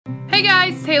Hey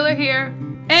guys, Taylor here.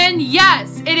 And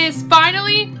yes, it is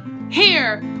finally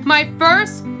here. My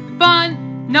first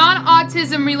fun,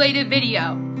 non-autism related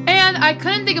video. And I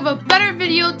couldn't think of a better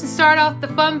video to start off the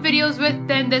fun videos with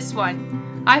than this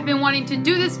one. I've been wanting to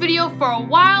do this video for a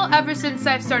while, ever since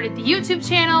I've started the YouTube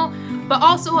channel, but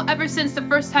also ever since the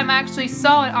first time I actually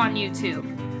saw it on YouTube.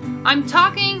 I'm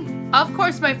talking, of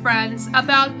course my friends,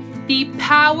 about the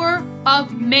power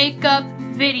of makeup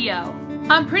video.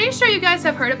 I'm pretty sure you guys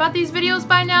have heard about these videos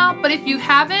by now, but if you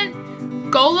haven't,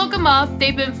 go look them up.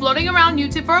 They've been floating around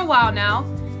YouTube for a while now.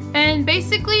 And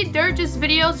basically, they're just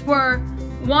videos where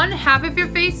one half of your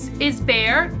face is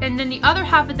bare, and then the other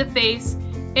half of the face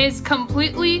is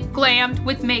completely glammed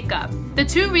with makeup. The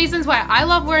two reasons why I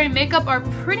love wearing makeup are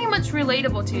pretty much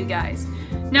relatable to you guys.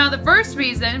 Now, the first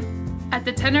reason, at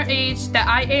the tender age that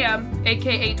I am,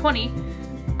 aka 20,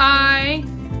 I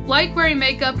like wearing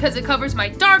makeup because it covers my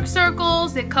dark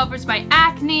circles, it covers my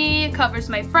acne, it covers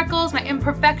my freckles, my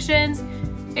imperfections,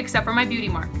 except for my beauty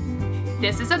mark.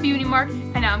 This is a beauty mark,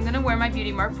 and now I'm gonna wear my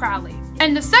beauty mark proudly.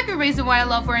 And the second reason why I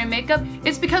love wearing makeup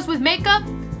is because with makeup,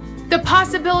 the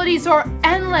possibilities are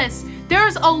endless.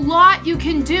 There's a lot you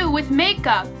can do with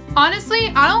makeup.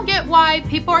 Honestly, I don't get why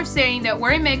people are saying that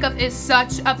wearing makeup is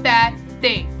such a bad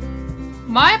thing.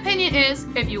 My opinion is,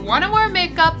 if you want to wear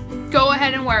makeup, go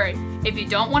ahead and wear it. If you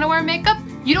don't want to wear makeup,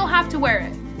 you don't have to wear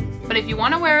it. But if you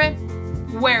want to wear it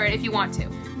if you want to.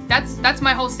 That's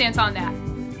my whole stance on that.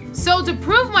 So to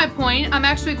prove my point, I'm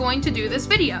actually going to do this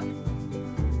video.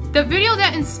 The video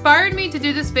that inspired me to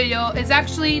do this video is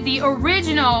actually the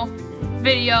original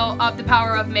video of the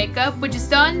power of makeup, which is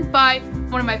done by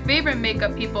one of my favorite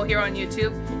makeup people here on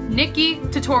YouTube,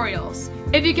 NikkieTutorials.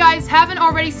 If you guys haven't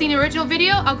already seen the original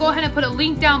video, I'll go ahead and put a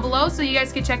link down below so you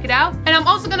guys can check it out. And I'm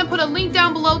also going to put a link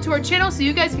down below to her channel so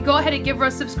you guys can go ahead and give her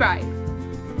a subscribe.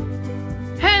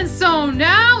 And so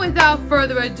now, without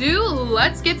further ado,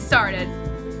 let's get started.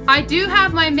 I do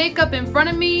have my makeup in front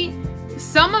of me.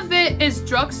 Some of it is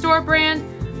drugstore brand,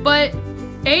 but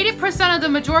 80% of the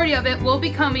majority of it will be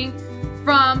coming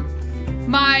from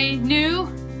my new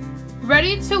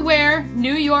ready-to-wear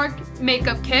New York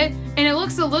makeup kit. And it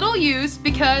looks a little used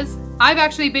because I've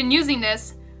actually been using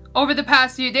this over the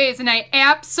past few days and I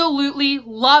absolutely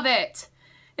love it.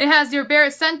 It has your bare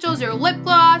essentials, your lip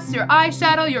gloss, your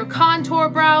eyeshadow, your contour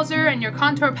browser, and your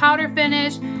contour powder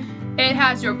finish. It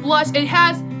has your blush. It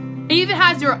even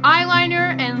has your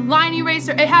eyeliner and line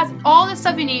eraser. It has all the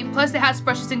stuff you need, plus it has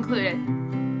brushes included.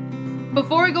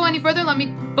 Before we go any further,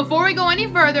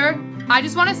 I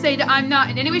just want to say that I'm not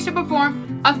in any way, shape, or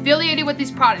form affiliated with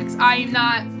these products. I am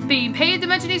not being paid to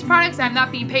mention these products. I'm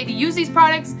not being paid to use these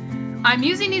products. I'm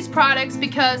using these products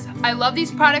because I love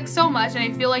these products so much and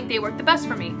I feel like they work the best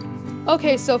for me.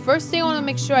 Okay, so first thing I want to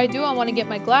make sure I do, I want to get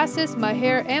my glasses, my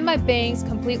hair, and my bangs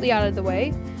completely out of the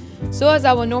way. So as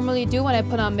I would normally do when I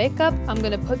put on makeup, I'm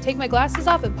going to take my glasses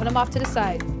off and put them off to the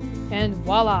side. And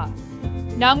voila!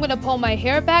 Now I'm going to pull my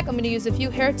hair back. I'm going to use a few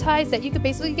hair ties that you could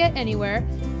basically get anywhere.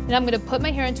 And I'm going to put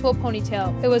my hair into a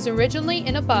ponytail. It was originally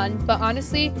in a bun, but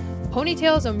honestly,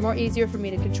 ponytails are more easier for me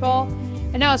to control.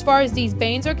 And now as far as these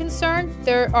bangs are concerned,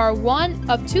 there are one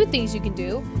of two things you can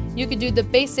do. You can do the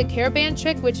basic hairband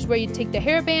trick, which is where you take the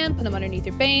hairband, put them underneath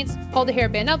your bangs, pull the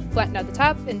hairband up, flatten out the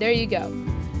top, and there you go.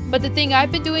 But the thing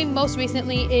I've been doing most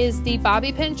recently is the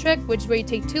bobby pin trick, which is where you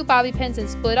take two bobby pins and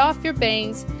split off your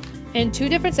bangs in two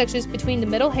different sections between the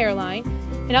middle hairline.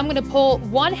 And I'm going to pull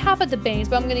one half of the bangs,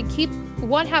 but I'm going to keep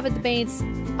one half of the bangs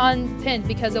unpinned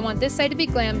because I want this side to be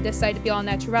glam, this side to be all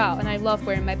natural, and I love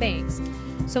wearing my bangs.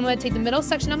 So I'm going to take the middle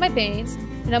section of my bangs,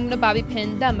 and I'm going to bobby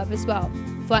pin them up as well.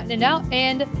 Flatten it out,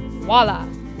 and voila!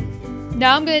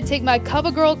 Now I'm going to take my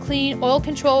CoverGirl Clean Oil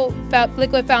Control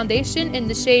Liquid Foundation in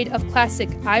the shade of Classic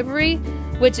Ivory,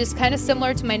 which is kind of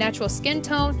similar to my natural skin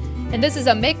tone. And this is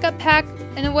a makeup pack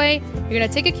in a way. You're going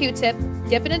to take a Q-tip,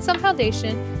 dip it in some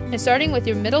foundation, and starting with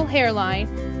your middle hairline,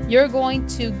 you're going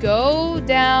to go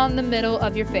down the middle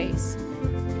of your face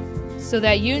so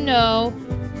that you know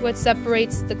what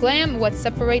separates the glam, what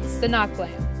separates the not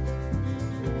glam.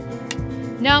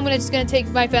 Now I'm just going to take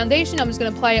my foundation, I'm just going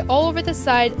to apply it all over the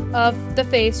side of the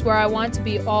face where I want to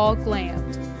be all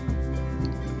glammed.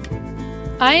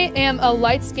 I am a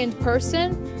light-skinned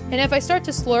person, and if I start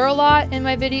to slur a lot in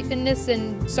my video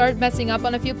and start messing up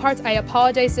on a few parts, I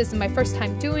apologize. This is my first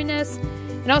time doing this.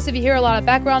 And also, if you hear a lot of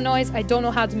background noise, I don't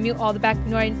know how to mute all the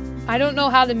background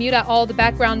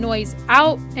noise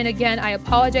out. And again, I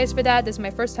apologize for that. This is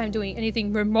my first time doing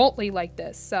anything remotely like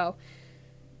this. So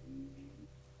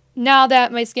now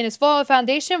that my skin is full of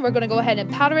foundation, we're going to go ahead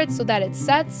and powder it so that it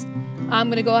sets. I'm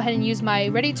going to go ahead and use my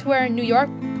ready-to-wear New York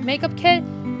makeup kit.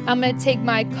 I'm going to take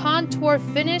my contour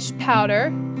finish powder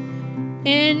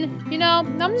and, you know,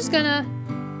 I'm just going to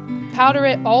powder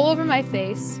it all over my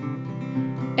face.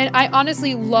 And I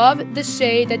honestly love the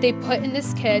shade that they put in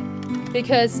this kit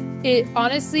because it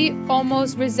honestly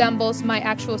almost resembles my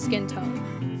actual skin tone.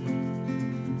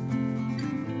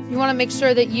 You want to make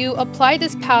sure that you apply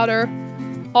this powder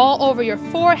all over your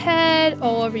forehead,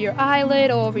 all over your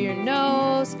eyelid, all over your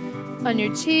nose, on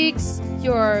your cheeks,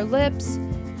 your lips,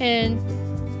 and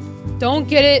don't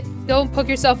poke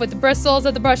yourself with the bristles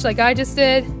of the brush like I just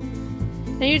did.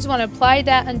 Then you just want to apply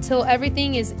that until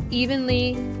everything is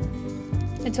evenly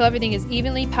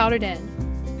powdered in.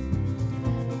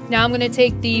 Now I'm going to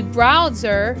take the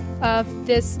bronzer of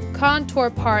this contour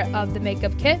part of the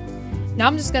makeup kit. Now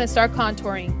I'm just going to start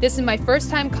contouring. This is my first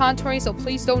time contouring, so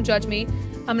please don't judge me.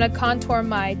 I'm going to contour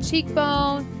my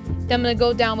cheekbone. Then I'm going to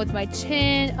go down with my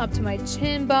chin, up to my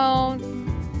chin bone.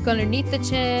 Go underneath the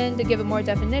chin to give it more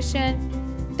definition.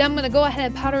 Then I'm going to go ahead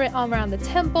and powder it all around the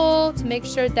temple to make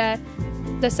sure that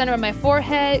the center of my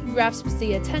forehead grasps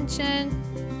the attention.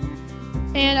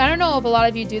 And I don't know if a lot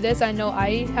of you do this. I know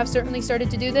I have certainly started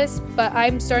to do this, but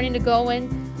I'm starting to go in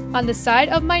on the side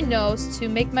of my nose to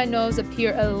make my nose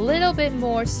appear a little bit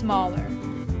more smaller.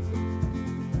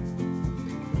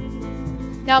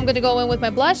 Now I'm going to go in with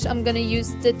my blush. I'm going to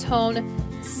use the tone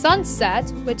Sunset,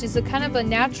 which is a kind of a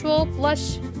natural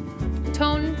blush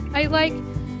tone I like.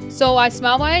 So I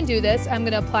smile while I do this. I'm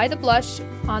going to apply the blush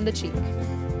on the cheek.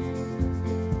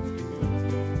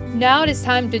 Now it is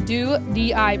time to do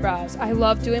the eyebrows. I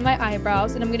love doing my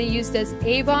eyebrows, and I'm going to use this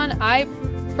Avon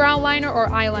eyebrow liner or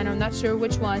eyeliner. I'm not sure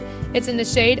which one. It's in the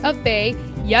shade of Bay.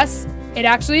 Yes, it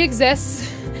actually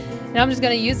exists. And I'm just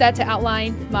going to use that to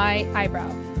outline my eyebrow.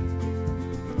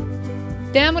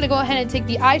 Then I'm going to go ahead and take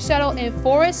the eyeshadow in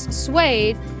Forest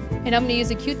Suede, and I'm going to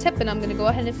use a Q-tip, and I'm going to go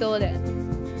ahead and fill it in.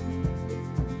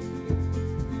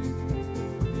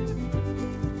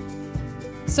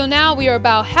 So now we are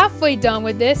about halfway done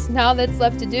with this. Now that's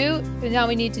left to do, and now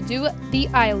we need to do the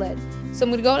eyelid. So I'm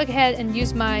going to go ahead and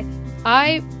use my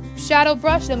eyeshadow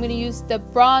brush. I'm going to use the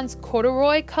bronze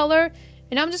corduroy color,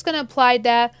 and I'm just going to apply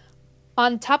that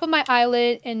on top of my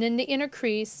eyelid and then the inner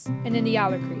crease and then the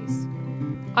outer crease.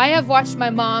 I have watched my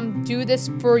mom do this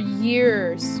for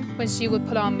years when she would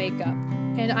put on makeup,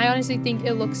 and I honestly think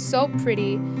it looks so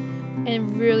pretty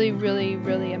and really, really,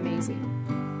 really amazing.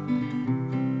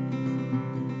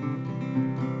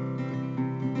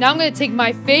 Now I'm going to take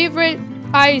my favorite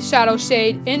eyeshadow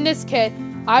shade in this kit,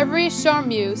 Ivory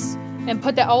Charmeuse, and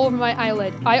put that all over my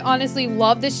eyelid. I honestly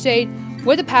love this shade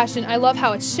with a passion. I love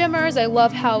how it shimmers. I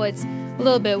love how it's a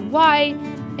little bit white,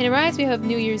 and it reminds me of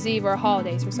New Year's Eve or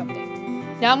holidays or something.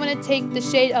 Now I'm going to take the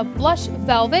shade of Blush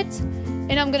Velvet,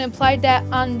 and I'm going to apply that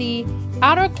on the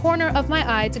outer corner of my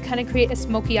eye to kind of create a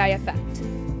smoky eye effect.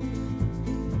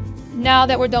 Now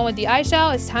that we're done with the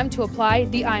eyeshadow, it's time to apply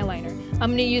the eyeliner. I'm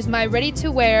going to use my Ready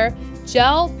to Wear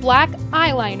gel black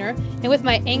eyeliner, and with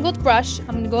my angled brush, I'm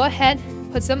going to go ahead,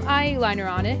 put some eyeliner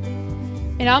on it.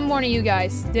 And I'm warning you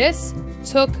guys, this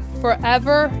took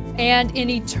forever and an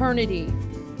eternity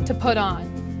to put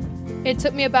on. It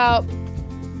took me about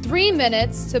 3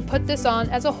 minutes to put this on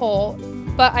as a whole,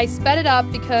 but I sped it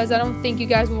up because I don't think you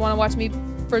guys would want to watch me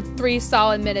for 3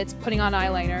 solid minutes putting on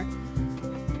eyeliner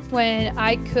when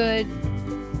I could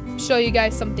show you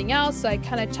guys something else. So I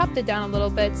kind of chopped it down a little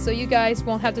bit so you guys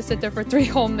won't have to sit there for 3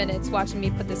 whole minutes watching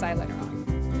me put this eyeliner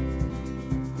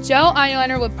on. Gel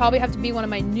eyeliner would probably have to be one of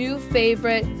my new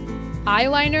favorite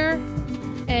eyeliner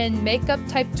and makeup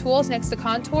type tools next to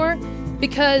contour,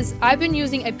 because I've been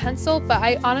using a pencil, but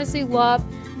I honestly love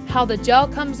how the gel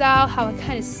comes out, how it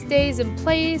kind of stays in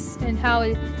place, and how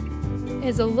it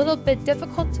is a little bit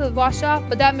difficult to wash off,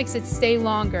 but that makes it stay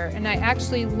longer. And I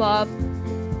actually love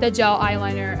the gel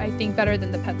eyeliner, I think, better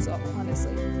than the pencil,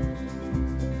 honestly.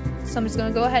 So I'm just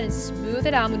going to go ahead and smooth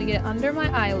it out. I'm going to get it under my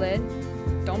eyelid.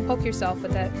 Don't poke yourself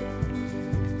with it,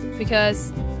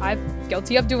 because I'm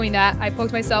guilty of doing that. I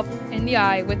poked myself in the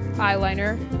eye with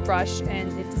eyeliner brush,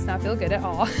 and it does not feel good at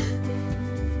all.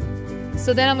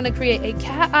 So then I'm going to create a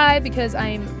cat eye because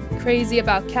I'm crazy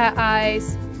about cat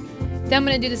eyes. Then I'm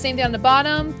going to do the same thing on the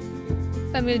bottom.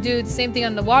 I'm going to do the same thing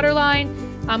on the waterline.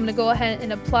 I'm going to go ahead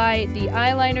and apply the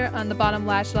eyeliner on the bottom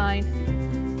lash line.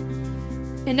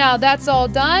 And now that's all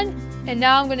done. And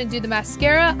now I'm going to do the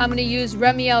mascara. I'm going to use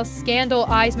Remiel Scandal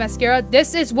Eyes Mascara.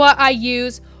 This is what I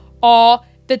use all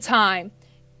the time.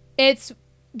 It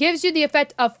gives you the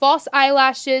effect of false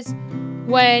eyelashes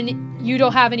when you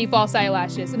don't have any false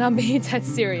eyelashes. And I'm being dead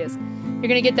serious. You're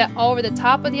going to get that all over the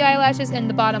top of the eyelashes and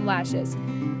the bottom lashes.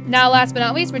 Now, last but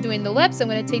not least, we're doing the lips. I'm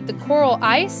going to take the Coral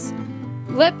Ice,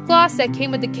 lip gloss that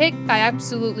came with the kit. I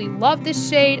absolutely love this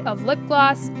shade of lip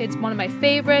gloss. It's one of my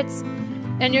favorites.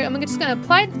 And I'm just gonna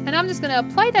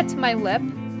apply that to my lip.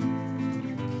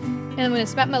 And I'm gonna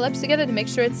smack my lips together to make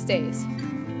sure it stays.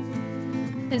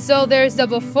 And so there's the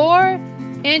before,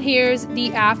 and here's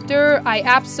the after. I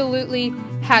absolutely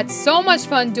had so much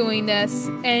fun doing this,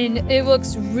 and it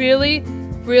looks really,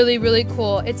 really, really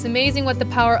cool. It's amazing what the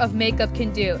power of makeup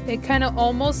can do. It kind of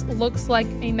almost looks like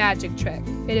a magic trick.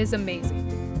 It is amazing.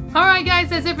 Alright guys,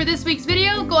 that's it for this week's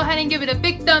video. Go ahead and give it a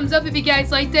big thumbs up if you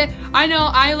guys liked it. I know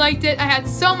I liked it. I had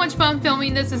so much fun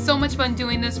filming this. It's so much fun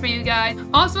doing this for you guys.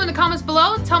 Also in the comments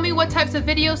below, tell me what types of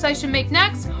videos I should make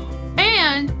next.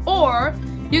 Or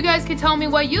you guys can tell me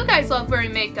why you guys love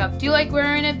wearing makeup. Do you like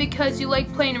wearing it because you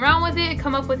like playing around with it and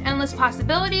come up with endless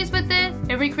possibilities with it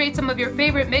and recreate some of your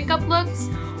favorite makeup looks?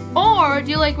 Or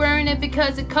do you like wearing it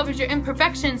because it covers your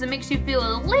imperfections and makes you feel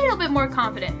a little bit more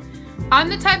confident? I'm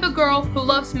the type of girl who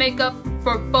loves makeup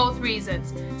for both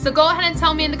reasons. So go ahead and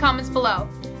tell me in the comments below.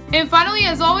 And finally,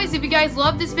 as always, if you guys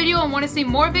love this video and want to see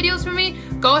more videos from me,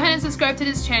 go ahead and subscribe to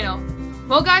this channel.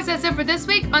 Well guys, that's it for this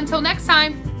week. Until next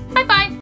time, bye bye!